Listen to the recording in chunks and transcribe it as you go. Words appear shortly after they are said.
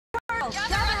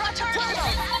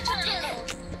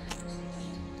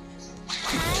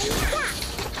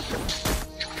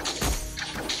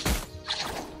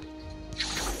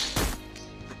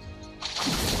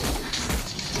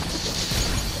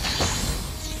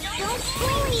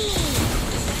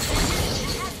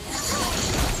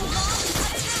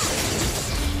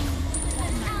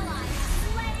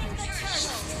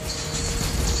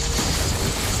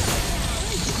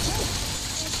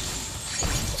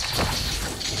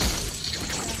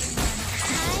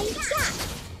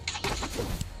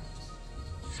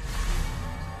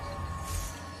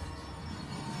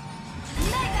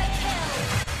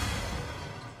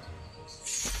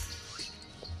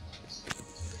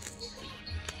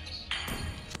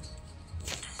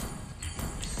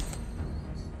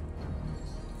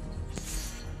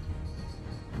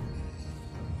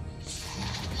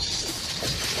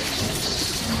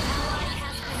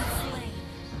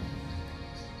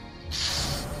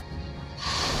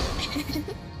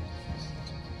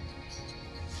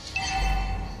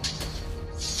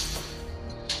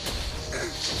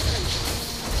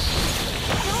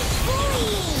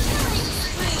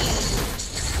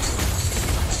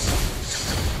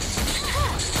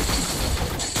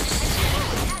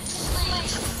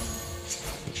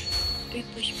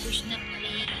Push na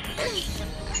play.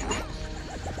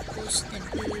 Push na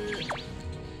play.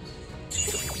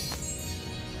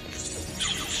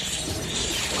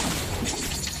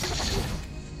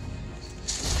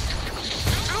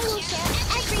 I will share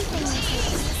everything with you.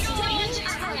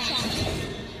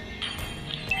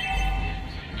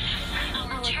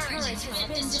 Our turret has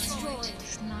been destroyed.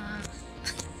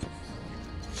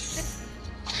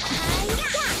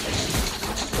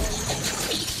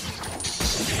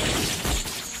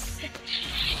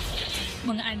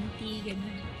 Mga auntie,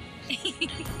 ganun.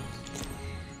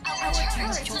 Our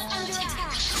turret is under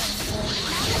attack.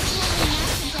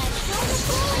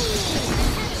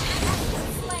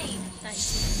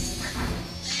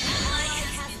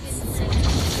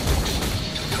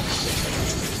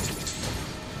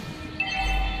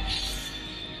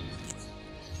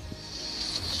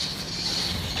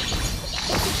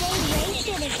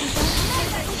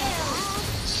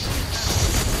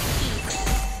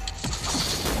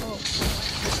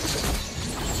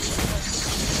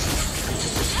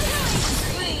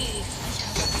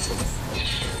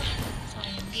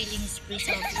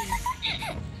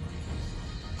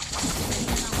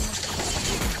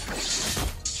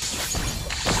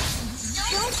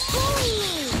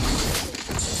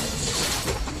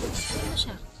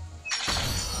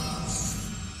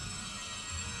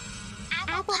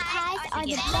 Apple pies are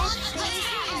the best things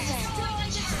ever.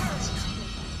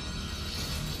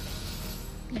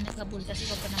 Nagkabul kasi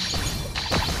ko pa naman.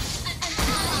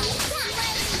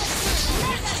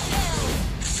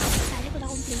 Sali ko na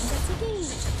kung play ka. Sige.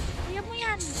 Kaya mo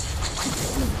yan.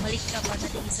 Balik ka pa,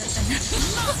 nag-iisa ka na.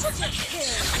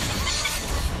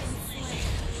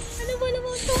 Ano ba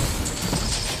naman ito?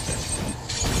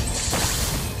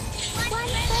 One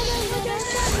better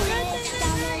with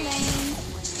down the lane.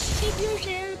 Save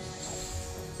yourself.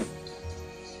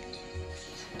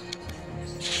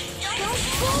 Don't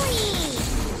bully!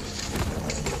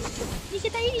 Hindi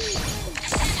kita iinitan.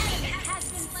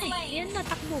 Ay, yan na,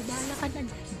 takbo. Bahala ka na dyan.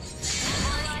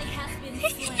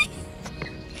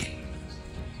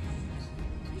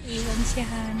 Iwan si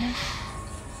Hana.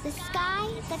 The sky,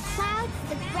 the clouds,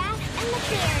 the grass, and the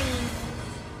fairies.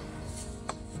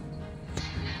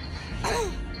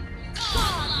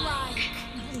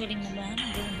 Ang galing na ba?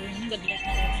 Ang galing. Good luck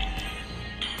na rin.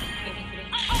 Galing.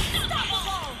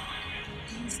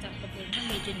 Unstoppable na.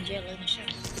 Legend Jelly na siya.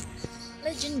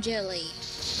 Legend Jelly.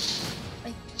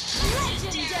 Ay.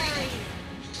 Legendary!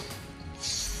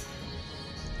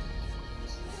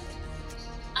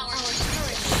 Our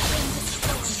turret has been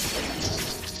destroyed.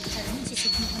 Alam mo,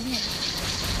 sisig mo kami.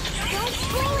 Don't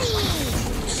bully!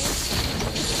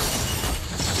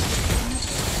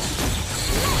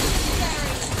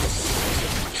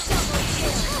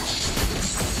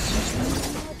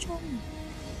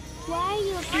 Why are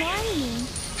you ignoring me?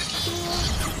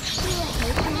 Do you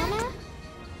hate Mama?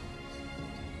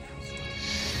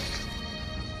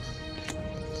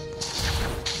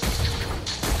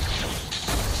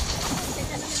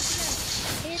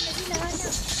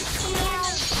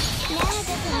 Nana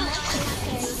doesn't like this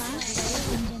very much.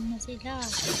 Nandiyan na sila.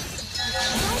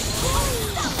 Don't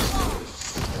bully!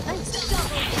 Ay,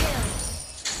 double kill.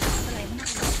 Palay mo na.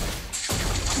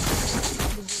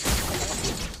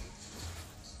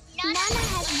 Nana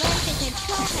has learned to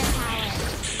control her power.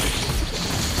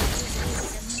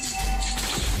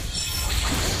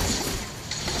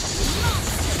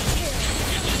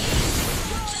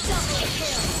 Double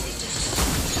kill.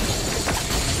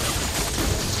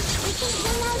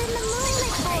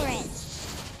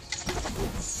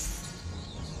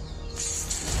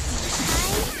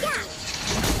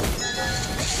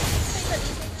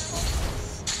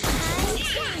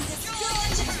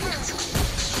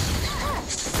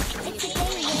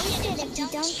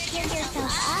 Give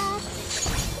yourself up.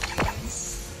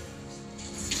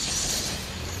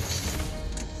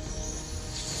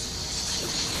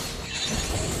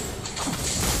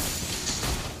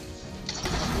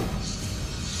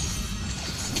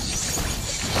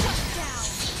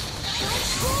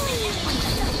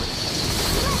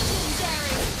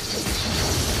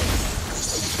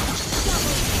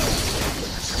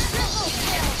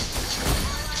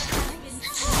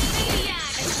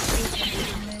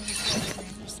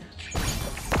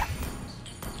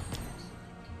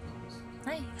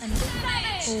 Ay, ano?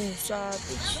 Oh,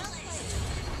 savage.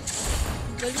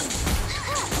 Galing.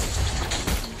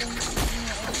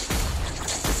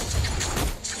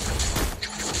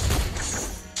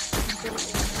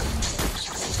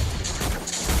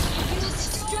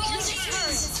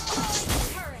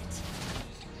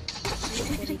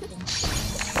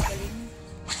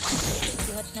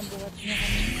 Buhat na buhat niya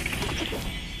kami.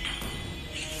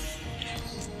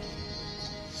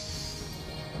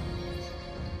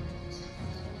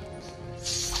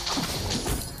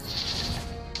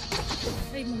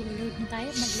 Ay, maglo-load na tayo.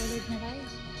 Maglo-load na tayo.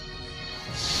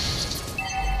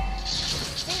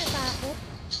 Ay, natakot.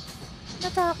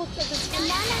 Natakot ka kasi.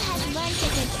 Aamon has learned to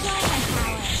control her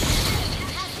power.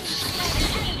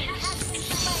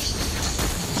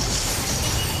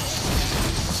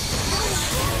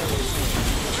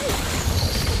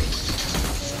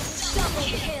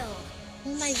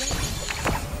 Oh my god.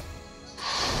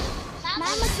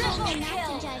 Mama told me not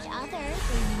to judge others.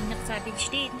 Uy, nakasavage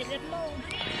din. Dagan mo.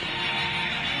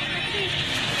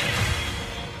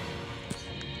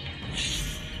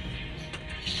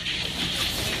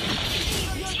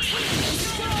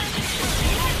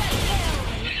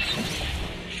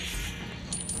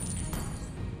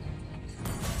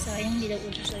 Sayang nila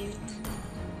ulo sa'yo.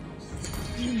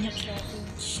 Yun,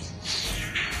 nakasavage.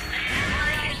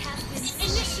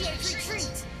 Initiate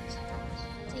retreat.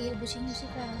 Sige, abusin niyo si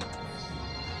Ka.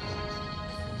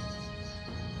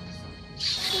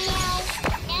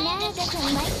 Nana doesn't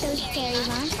like those scary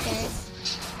monsters.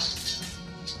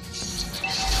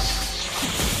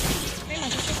 Ay,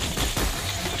 masasok.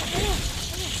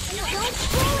 Don't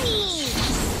bully me!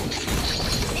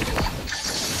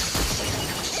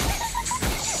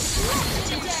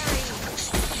 Legendary!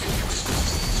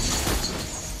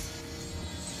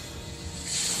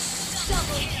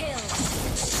 Double kill!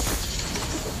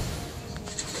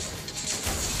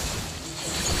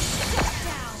 Shut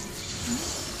down!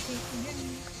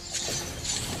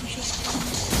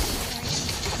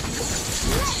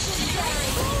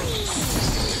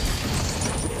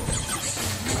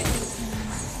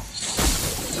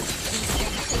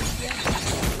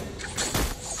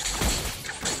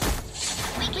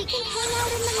 We can hang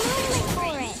out in the moonlit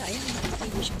forest. Sayang, nakatay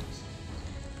siya.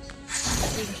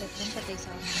 Nakatay siya. Patay sa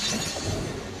amin.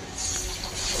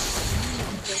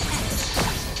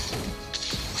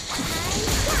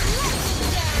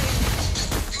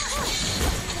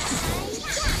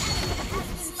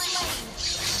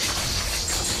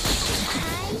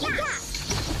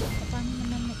 Paano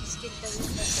naman mag-skill daw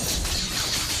yung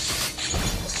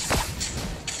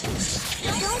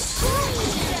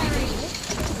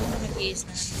mag-ace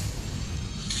na.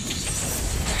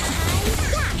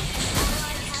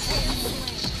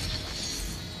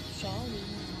 Sorry.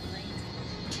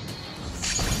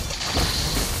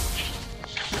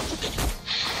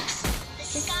 The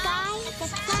sky, the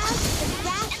clouds, the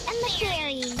grass, and the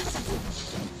fairies.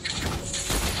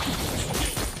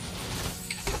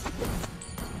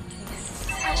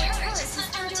 Our turret is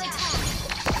under attack.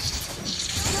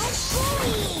 Don't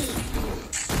bully!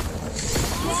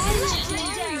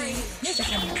 Legendary! Medyo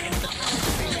ka na.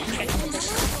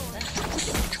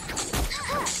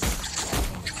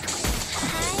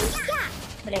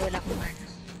 Dali, wala akong mana.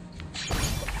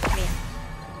 Ayan.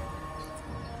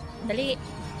 Dali.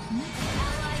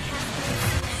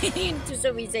 Ito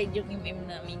sa wayside yung MM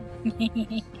namin.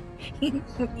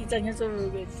 Isa niya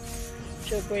sumugod.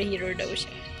 Superhero daw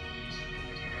siya.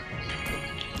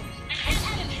 An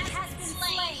enemy has been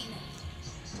slain!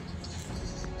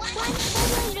 One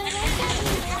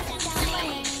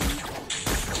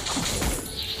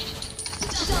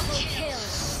double kill!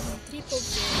 Triple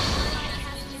kill.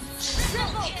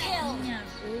 Triple kill! Niya.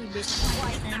 Uy, best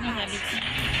friend. Ano, habit na.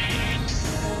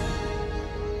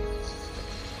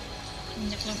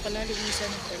 Inyak lang pala, Luisa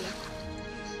na pala.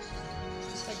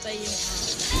 Patay yung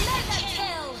Mega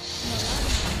kill!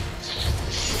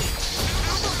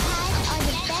 Apple pies are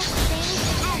the best things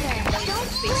ever.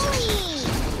 Don't bully!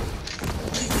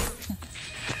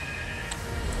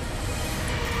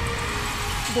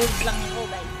 gold lang ako,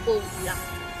 guys. Gold lang.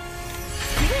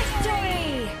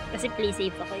 Victory! Kasi play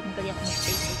safe ako. Yung kaya ako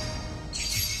mag-play safe.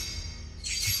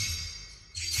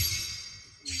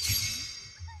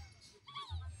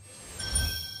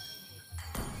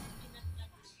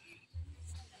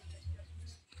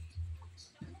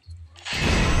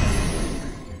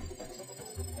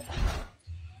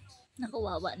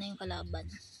 kawawa na yung kalaban.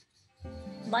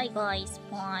 Bye guys,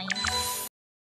 bye.